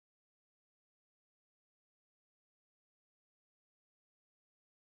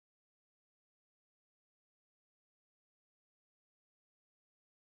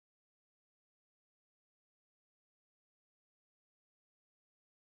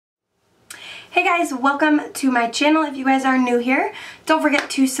Hey guys, welcome to my channel. If you guys are new here, don't forget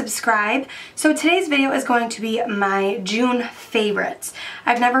to subscribe. So today's video is going to be my June favorites.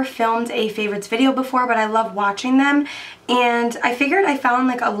 I've never filmed a favorites video before, but I love watching them. And I figured I found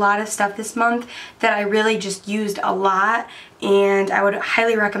like a lot of stuff this month that I really just used a lot, and I would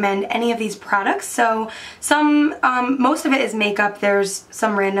highly recommend any of these products. So most of it is makeup, there's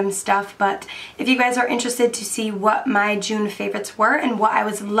some random stuff, but if you guys are interested to see what my June favorites were and what I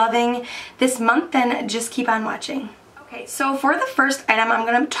was loving this month, then just keep on watching. Okay, so for the first item, I'm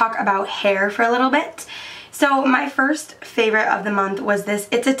going to talk about hair for a little bit. So my first favorite of the month was this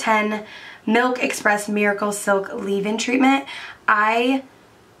It's a 10 Milk Express Miracle Silk Leave-In Treatment. I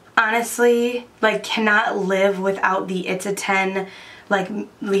honestly cannot live without the It's a 10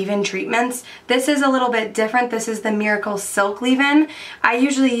 leave-in treatments. This is a little bit different. This is the Miracle Silk Leave-In. I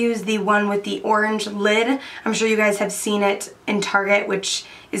usually use the one with the orange lid. I'm sure you guys have seen it in Target, which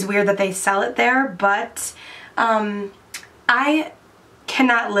is weird that they sell it there, but I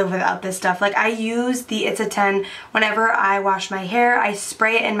cannot live without this stuff. I use the It's a 10 whenever I wash my hair. I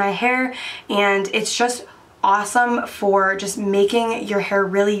spray it in my hair, and it's just awesome for just making your hair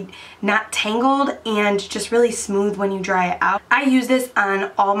really not tangled and just really smooth when you dry it out. I use this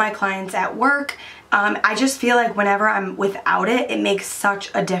on all my clients at work. I just feel like whenever I'm without it, it makes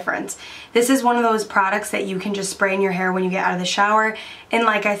such a difference. This is one of those products that you can just spray in your hair when you get out of the shower, and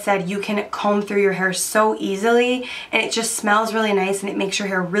like I said, you can comb through your hair so easily, and it just smells really nice, and it makes your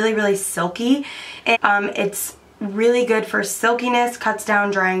hair really, really silky. And it's really good for silkiness, cuts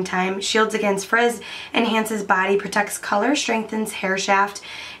down drying time, shields against frizz, enhances body, protects color, strengthens hair shaft,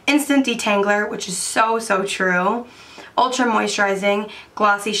 instant detangler, which is so true, ultra moisturizing,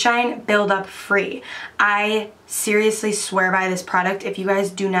 glossy shine, build up free. I seriously swear by this product. If you guys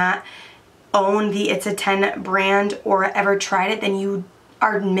do not own the It's a 10 brand or ever tried it, then you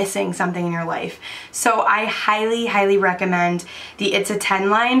are missing something in your life. So I highly recommend the It's a 10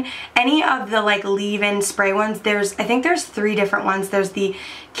 line. Any of the leave-in spray ones, I think there's 3 different ones. There's the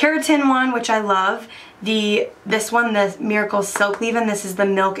keratin one, which I love. This one, the Miracle Silk Leave-In, this is the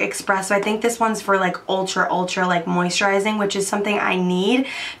Milk Express. So I think this one's for ultra moisturizing, which is something I need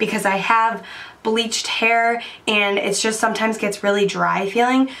because I have bleached hair and it's just sometimes gets really dry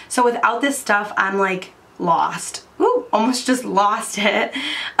feeling. So without this stuff, I'm lost. Ooh, almost just lost it.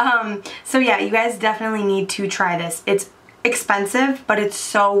 So yeah, you guys definitely need to try this. It's expensive, but it's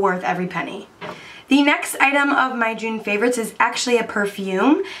so worth every penny. The next item of my June favorites is actually a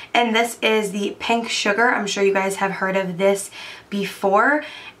perfume, and this is the Pink Sugar. I'm sure you guys have heard of this before.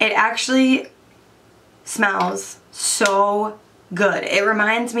 It actually smells so good. It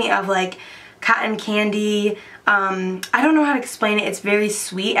reminds me of cotton candy. I don't know how to explain it. It's very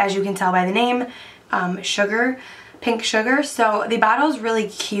sweet, as you can tell by the name. Sugar, Pink Sugar. So the bottle is really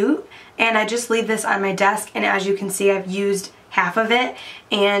cute, and I just leave this on my desk, and as you can see, I've used half of it,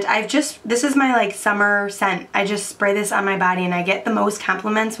 and this is my summer scent. I just spray this on my body, and I get the most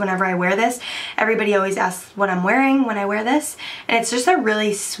compliments whenever I wear this. Everybody always asks what I'm wearing when I wear this, and it's just a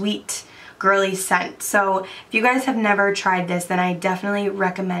really sweet, girly scent. So if you guys have never tried this, then I definitely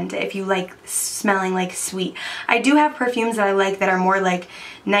recommend it if you like smelling sweet. I do have perfumes that I like that are more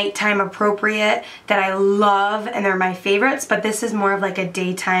nighttime appropriate that I love, and they're my favorites, but this is more of a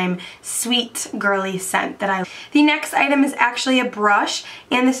daytime sweet girly scent that I like. The next item is actually a brush,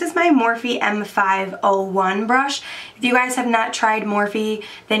 and this is my Morphe M501 brush. If you guys have not tried Morphe,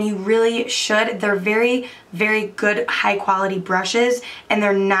 then you really should. They're very good, high quality brushes, and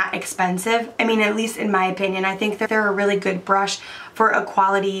they're not expensive. I mean, at least in my opinion. I think they're a really good brush for a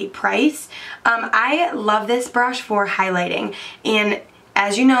quality price. I love this brush for highlighting, and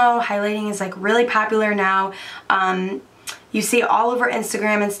as you know, highlighting is really popular now. You see all over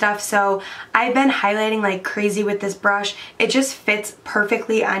Instagram and stuff, so I've been highlighting like crazy with this brush. It just fits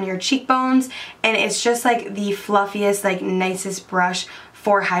perfectly on your cheekbones, and it's just the fluffiest, nicest brush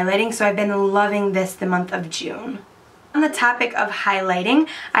for highlighting, so I've been loving this the month of June. On the topic of highlighting,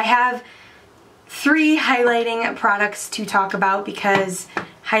 I have 3 highlighting products to talk about because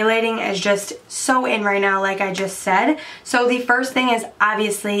highlighting is just so in right now, like I just said. So the first thing is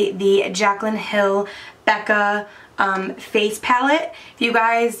obviously the Jaclyn Hill Becca face palette. If you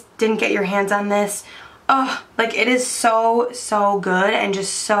guys didn't get your hands on this, oh, it is so good and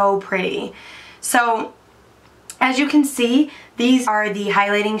just so pretty. So as you can see, these are the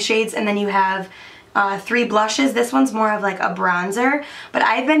highlighting shades, and then you have 3 blushes. This one's more of a bronzer, but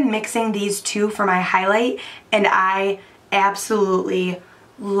I've been mixing these 2 for my highlight, and I absolutely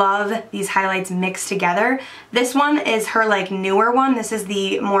love these highlights mixed together. This one is her like newer one. This is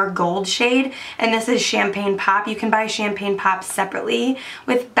the more gold shade, and this is Champagne Pop. You can buy Champagne Pop separately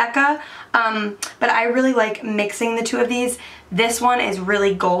with Becca, but I really like mixing the two of these. This one is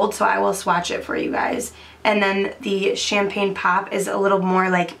really gold, so I will swatch it for you guys. And then the Champagne Pop is a little more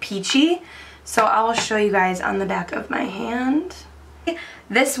like peachy. So I will show you guys on the back of my hand.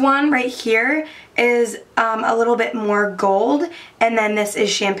 This one right here is a little bit more gold, and then this is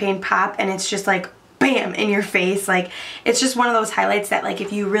Champagne Pop, and it's just like bam in your face. Like, it's just one of those highlights that like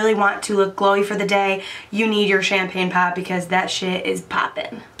if you really want to look glowy for the day, you need your Champagne Pop because that shit is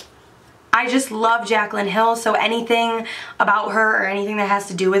poppin'. I just love Jaclyn Hill, so anything about her or anything that has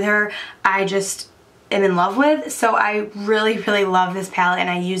to do with her, I just am in love with. So I really, really love this palette, and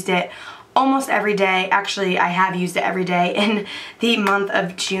I used it almost every day. Actually, I have used it every day in the month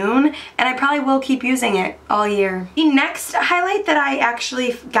of June, and I probably will keep using it all year. The next highlight that I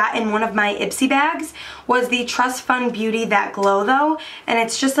actually got in one of my Ipsy bags was the Trust Fund Beauty That Glow Though, and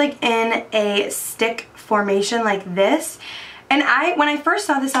it's just like in a stick formation like this. And when I first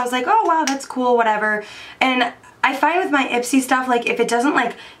saw this, I was like, oh wow, that's cool, whatever. And I find with my Ipsy stuff, like if it doesn't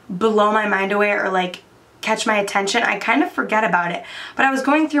like blow my mind away or like catch my attention, I kind of forget about it. But I was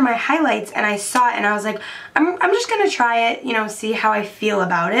going through my highlights and I saw it and I was like, I'm just gonna try it, you know, see how I feel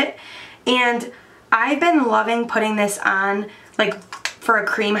about it. And I've been loving putting this on like for a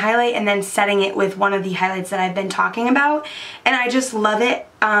cream highlight and then setting it with one of the highlights that I've been talking about, and I just love it.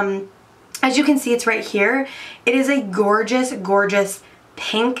 As you can see, it's right here. It is a gorgeous, gorgeous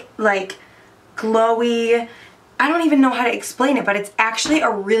pink, like glowy, I don't even know how to explain it, but it's actually a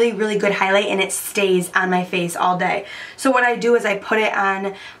really, really good highlight, and it stays on my face all day. So what I do is I put it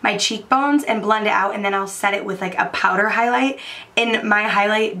on my cheekbones and blend it out, and then I'll set it with like a powder highlight, and my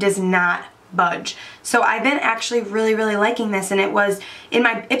highlight does not budge. So I've been actually really, really liking this, and it was in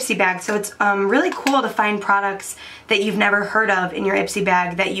my Ipsy bag. So it's really cool to find products that you've never heard of in your Ipsy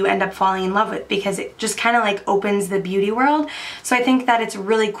bag that you end up falling in love with, because it just kind of like opens the beauty world. So I think that it's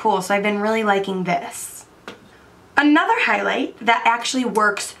really cool. So I've been really liking this. Another highlight that actually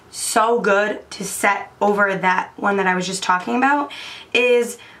works so good to set over that one that I was just talking about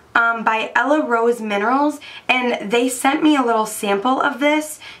is by Ella Rose Minerals, and they sent me a little sample of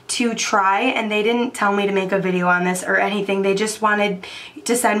this to try, and they didn't tell me to make a video on this or anything. They just wanted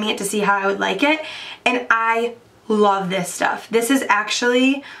to send me it to see how I would like it, and I love this stuff. This is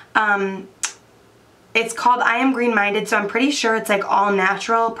actually it's called I Am Green Minded, so I'm pretty sure it's like all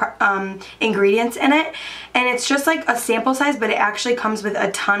natural ingredients in it, and it's just like a sample size, but it actually comes with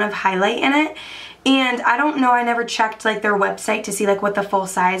a ton of highlight in it. And I don't know, I never checked like their website to see like what the full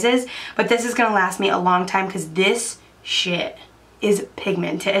size is, but this is gonna last me a long time because this shit is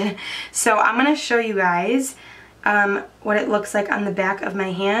pigmented. So I'm gonna show you guys what it looks like on the back of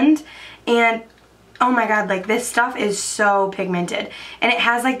my hand, and oh my god, like this stuff is so pigmented, and it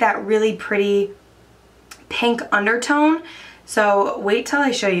has like that really pretty pink undertone. So wait till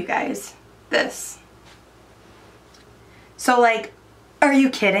I show you guys this. So like, are you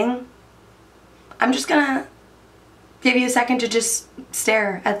kidding? I'm just gonna give you a second to just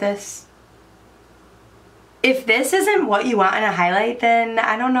stare at this. If this isn't what you want in a highlight, then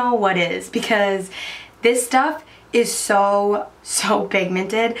I don't know what is, because this stuff is so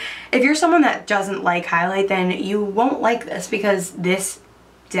pigmented. If you're someone that doesn't like highlight, then you won't like this, because this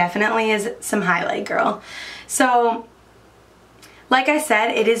definitely is some highlight, girl. So like I said,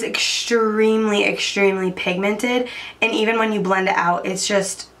 it is extremely pigmented, and even when you blend it out, it's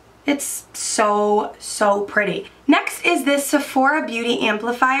so pretty. Next is this Sephora Beauty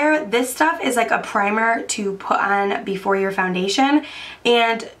Amplifier. This stuff is like a primer to put on before your foundation.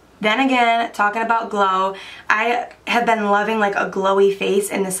 And then again, talking about glow, I have been loving like a glowy face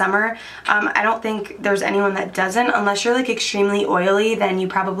in the summer. I don't think there's anyone that doesn't. Unless you're like extremely oily, then you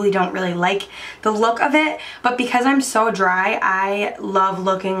probably don't really like the look of it. But because I'm so dry, I love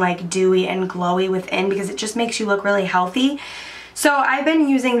looking like dewy and glowy within, because it just makes you look really healthy. So I've been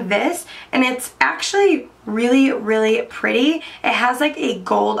using this, and it's actually really pretty. It has like a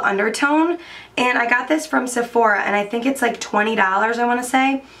gold undertone, and I got this from Sephora, and I think it's like $20, I want to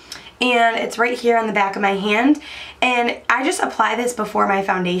say. And it's right here on the back of my hand, and I just apply this before my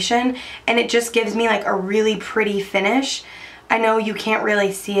foundation, and it just gives me like a really pretty finish. I know you can't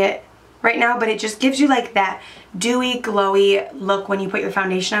really see it right now, but it just gives you like that dewy, glowy look when you put your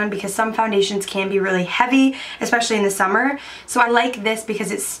foundation on, because some foundations can be really heavy, especially in the summer. So I like this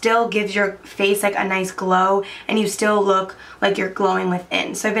because it still gives your face like a nice glow, and you still look like you're glowing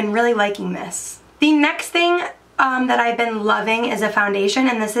within. So I've been really liking this. The next thing that I've been loving is a foundation,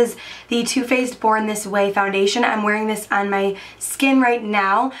 and this is the Too Faced Born This Way foundation. I'm wearing this on my skin right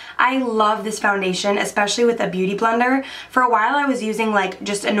now. I love this foundation, especially with a beauty blender. For a while I was using like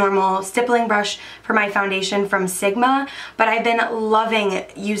just a normal stippling brush for my foundation from Sigma, but I've been loving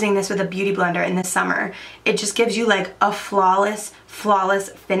using this with a beauty blender in the summer. It just gives you like a flawless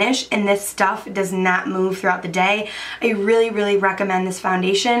finish, and this stuff does not move throughout the day. I really recommend this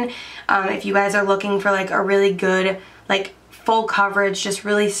foundation if you guys are looking for like a really good, like full coverage, just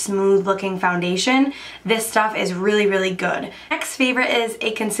really smooth looking foundation. This stuff is really good. Next favorite is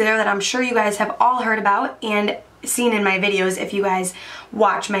a concealer that I'm sure you guys have all heard about and seen in my videos if you guys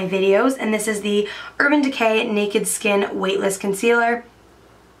watch my videos, and this is the Urban Decay Naked Skin Weightless Concealer.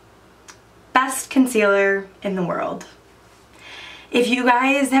 Best concealer in the world. If you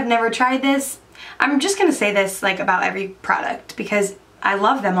guys have never tried this, I'm just gonna say this like about every product because I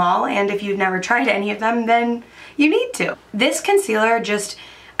love them all, and if you've never tried any of them, then you need to. This concealer just,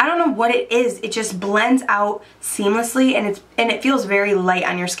 I don't know what it is, it just blends out seamlessly, and it feels very light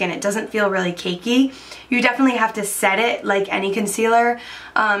on your skin. It doesn't feel really cakey. You definitely have to set it like any concealer.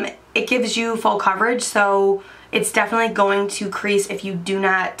 It gives you full coverage, so it's definitely going to crease if you do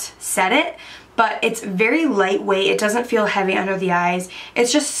not set it. But it's very lightweight. It doesn't feel heavy under the eyes.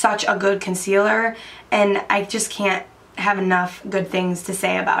 It's just such a good concealer, and I just can't have enough good things to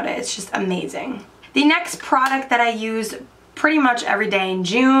say about it. It's just amazing. The next product that I use pretty much every day in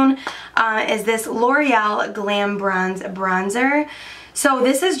June is this L'Oreal Glam Bronze Bronzer. So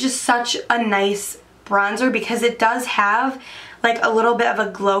this is just such a nice bronzer because it does have like a little bit of a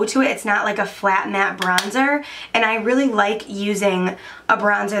glow to it. It's not like a flat matte bronzer, and I really like using a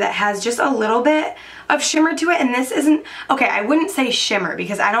bronzer that has just a little bit of shimmer to it. And this isn't, okay, I wouldn't say shimmer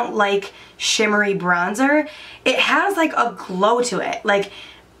because I don't like shimmery bronzer. It has like a glow to it. Like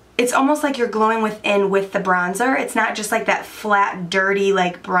it's almost like you're glowing within with the bronzer. It's not just like that flat, dirty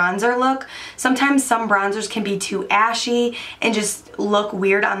like bronzer look. Sometimes some bronzers can be too ashy and just look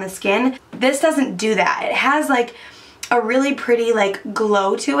weird on the skin. This doesn't do that. It has like a really pretty like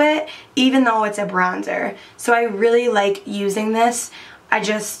glow to it, even though it's a bronzer. So I really like using this.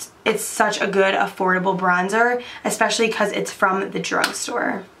 It's such a good affordable bronzer, especially because it's from the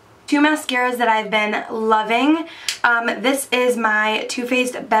drugstore. Two mascaras that I've been loving. This is my Too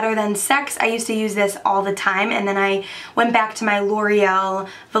Faced Better Than Sex. I used to use this all the time, and then I went back to my L'Oreal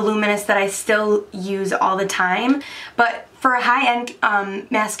Voluminous that I still use all the time. But for a high-end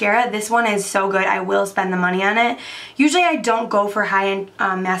mascara, this one is so good. I will spend the money on it. Usually I don't go for high-end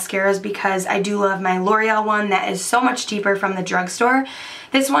mascaras because I do love my L'Oreal one that is so much cheaper from the drugstore.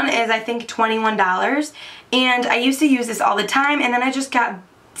 This one is, I think, $21, and I used to use this all the time, and then I just got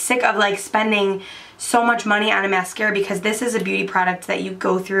sick of like spending so much money on a mascara because this is a beauty product that you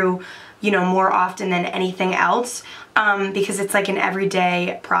go through, you know, more often than anything else because it's like an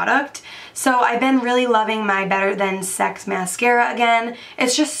everyday product. So I've been really loving my Better Than Sex mascara again.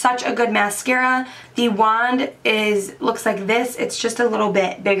 It's just such a good mascara. The wand looks like this. It's just a little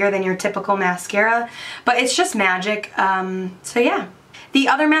bit bigger than your typical mascara, but it's just magic. So yeah. The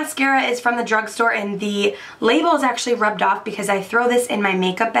other mascara is from the drugstore, and the label is actually rubbed off because I throw this in my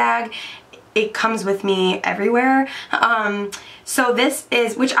makeup bag. It comes with me everywhere. So this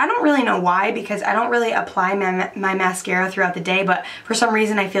is, which I don't really know why because I don't really apply my mascara throughout the day, but for some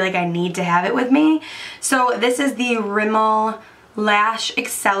reason I feel like I need to have it with me. So this is the Rimmel Lash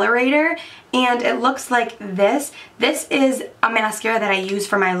Accelerator, and it looks like this. This is a mascara that I use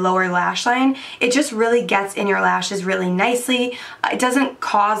for my lower lash line. It just really gets in your lashes really nicely. It doesn't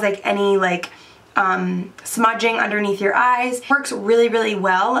cause like any like smudging underneath your eyes. Works really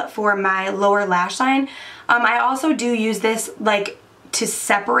well for my lower lash line. I also do use this like to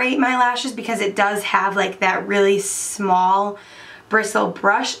separate my lashes because it does have like that really small bristle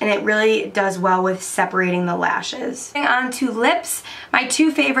brush, and it really does well with separating the lashes. Moving on to lips, my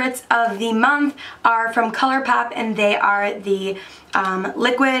two favorites of the month are from ColourPop, and they are the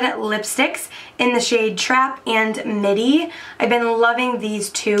liquid lipsticks in the shade Trap and Midi. I've been loving these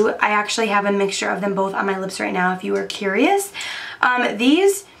two. I actually have a mixture of them both on my lips right now if you were curious.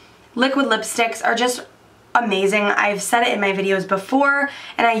 These liquid lipsticks are just amazing. I've said it in my videos before,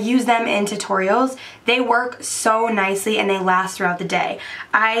 and I use them in tutorials. They work so nicely and they last throughout the day.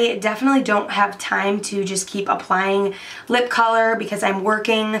 I definitely don't have time to just keep applying lip color because I'm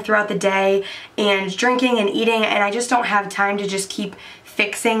working throughout the day and drinking and eating, and I just don't have time to just keep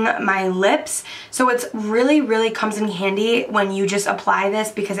fixing my lips. So it's really comes in handy when you just apply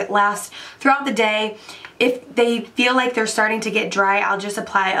this because it lasts throughout the day. If they feel like they're starting to get dry, I'll just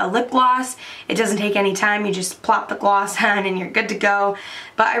apply a lip gloss. It doesn't take any time. You just plop the gloss on and you're good to go.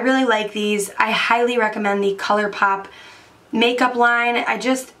 But I really like these. I highly recommend the ColourPop makeup line.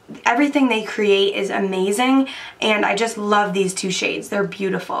 Everything they create is amazing, and I just love these two shades. They're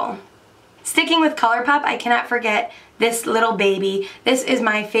beautiful. Sticking with ColourPop, I cannot forget this little baby. This is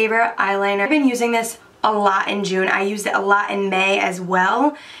my favorite eyeliner. I've been using this a lot in June. I used it a lot in May as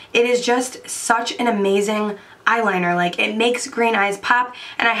well. It is just such an amazing eyeliner. Like, it makes green eyes pop,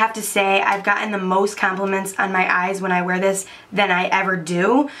 and I have to say I've gotten the most compliments on my eyes when I wear this than I ever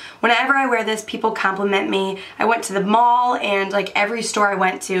do. Whenever I wear this, people compliment me. I went to the mall, and like every store I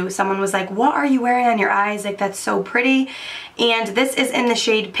went to, someone was like, what are you wearing on your eyes? Like, that's so pretty. And this is in the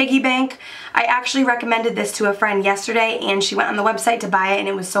shade Piggy Bank. I actually recommended this to a friend yesterday, and she went on the website to buy it and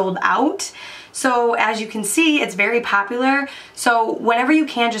it was sold out. So as you can see, it's very popular. So whenever you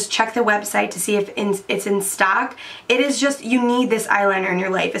can, just check the website to see if it's in stock. It is just, you need this eyeliner in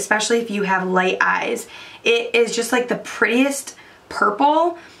your life, especially if you have light eyes. It is just like the prettiest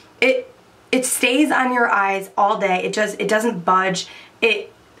purple. It stays on your eyes all day. It doesn't budge. It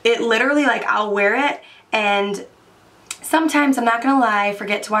literally, like, I'll wear it, and sometimes, I'm not gonna lie, I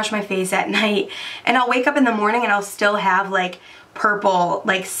forget to wash my face at night, and I'll wake up in the morning and I'll still have like purple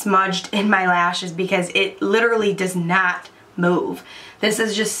like smudged in my lashes because it literally does not move. This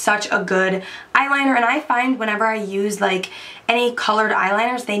is just such a good eyeliner, and I find whenever I use like any colored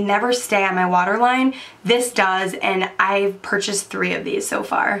eyeliners, they never stay on my waterline. This does, and I've purchased 3 of these so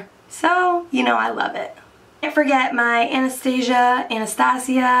far. So, you know, I love it. Can't forget my Anastasia,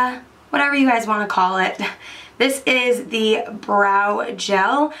 whatever you guys want to call it. This is the brow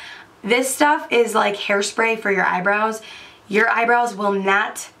gel. This stuff is like hairspray for your eyebrows. Your eyebrows will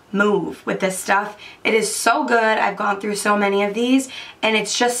not move with this stuff. It is so good. I've gone through so many of these, and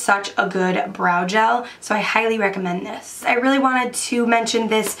it's just such a good brow gel, so I highly recommend this. I really wanted to mention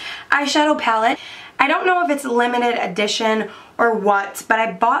this eyeshadow palette. I don't know if it's limited edition or what, but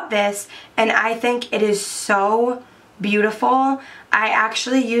I bought this, and I think it is so beautiful. I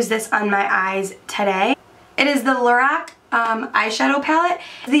actually used this on my eyes today. It is the Lorac eyeshadow palette,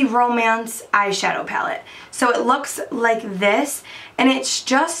 the Romance eyeshadow palette. So it looks like this, and it's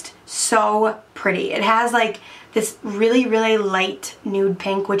just so pretty. It has like this really light nude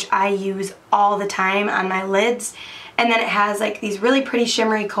pink, which I use all the time on my lids, and then it has like these really pretty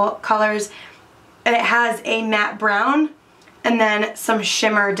shimmery colors, and it has a matte brown and then some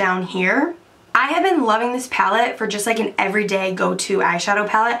shimmer down here. I have been loving this palette for just like an everyday go-to eyeshadow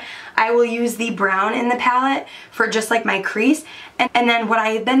palette. I will use the brown in the palette for just like my crease. And then what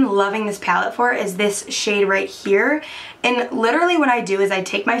I've been loving this palette for is this shade right here. And literally what I do is I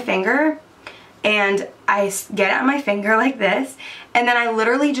take my finger and I get it on my finger like this, and then I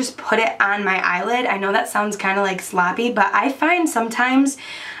literally just put it on my eyelid. I know that sounds kind of like sloppy, but I find sometimes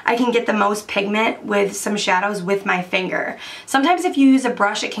I can get the most pigment with some shadows with my finger. Sometimes if you use a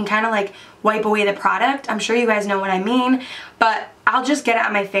brush, it can kind of like wipe away the product. I'm sure you guys know what I mean, but I'll just get it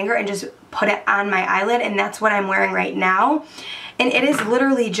on my finger and just put it on my eyelid, and that's what I'm wearing right now. And it is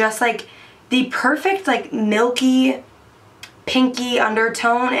literally just like the perfect like milky pinky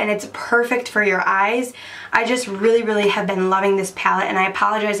undertone, and it's perfect for your eyes. I just really have been loving this palette, and I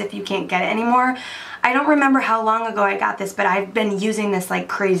apologize if you can't get it anymore. I don't remember how long ago I got this, but I've been using this like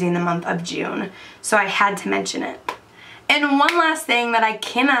crazy in the month of June, so I had to mention it. And one last thing that I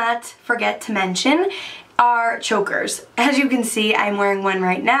cannot forget to mention are chokers. As you can see, I'm wearing one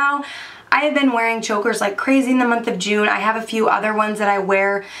right now. I have been wearing chokers like crazy in the month of June. I have a few other ones that I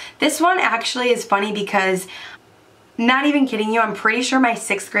wear. This one actually is funny because, not even kidding you, I'm pretty sure my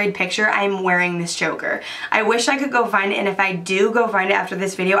 6th grade picture I'm wearing this choker. I wish I could go find it, and if I do go find it after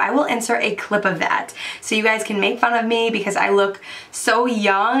this video, I will insert a clip of that so you guys can make fun of me because I look so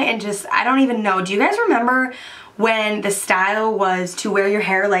young and just, I don't even know. Do you guys remember when the style was to wear your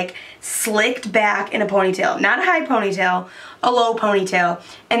hair like slicked back in a ponytail? Not a high ponytail, a low ponytail,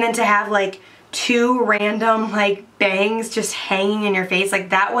 and then to have like 2 random like bangs just hanging in your face. Like,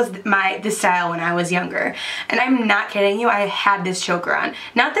 that was the style when I was younger, and I'm not kidding you. I had this choker on,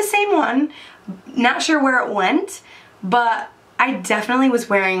 not the same one, not sure where it went, but I definitely was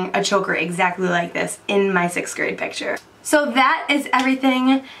wearing a choker exactly like this in my 6th grade picture. So that is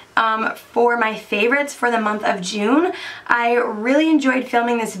everything for my favorites for the month of June. I really enjoyed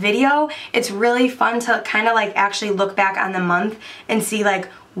filming this video. It's really fun to kind of like actually look back on the month and see like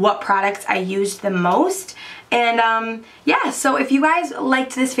what products I used the most. And yeah, so if you guys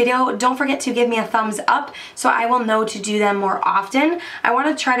liked this video, don't forget to give me a thumbs up so I will know to do them more often. I want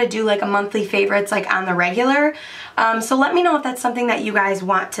to try to do like a monthly favorites like on the regular. So let me know if that's something that you guys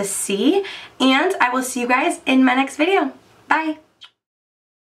want to see, and I will see you guys in my next video. Bye!